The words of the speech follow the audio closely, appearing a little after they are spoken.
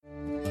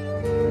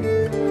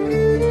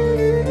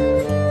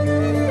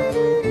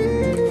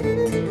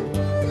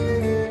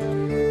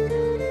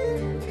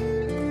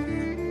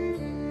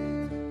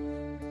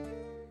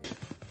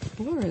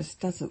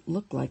doesn't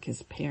look like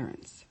his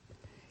parents.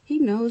 He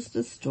knows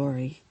the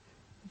story.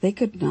 They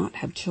could not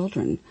have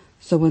children,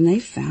 so when they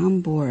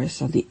found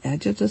Boris on the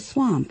edge of the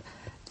swamp,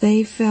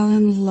 they fell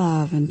in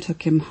love and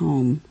took him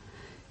home.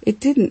 It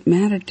didn't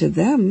matter to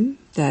them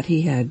that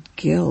he had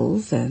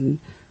gills and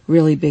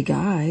really big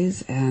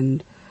eyes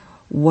and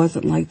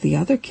wasn't like the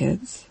other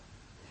kids.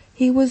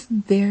 He was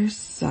their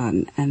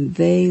son, and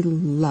they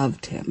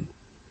loved him.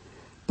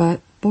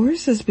 But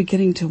Boris is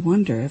beginning to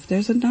wonder if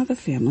there's another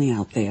family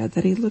out there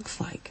that he looks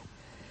like.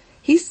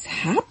 He's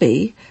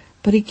happy,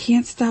 but he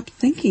can't stop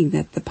thinking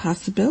that the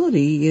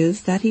possibility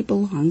is that he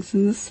belongs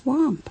in the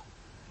swamp.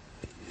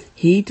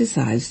 He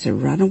decides to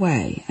run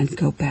away and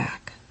go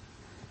back.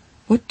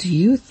 What do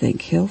you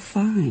think he'll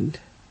find?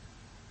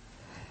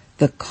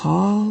 The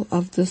Call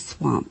of the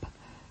Swamp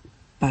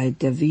by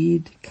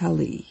Davide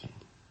Cali.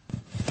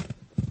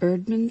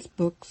 Erdman's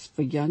Books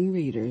for Young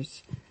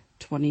Readers,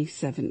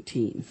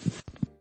 2017.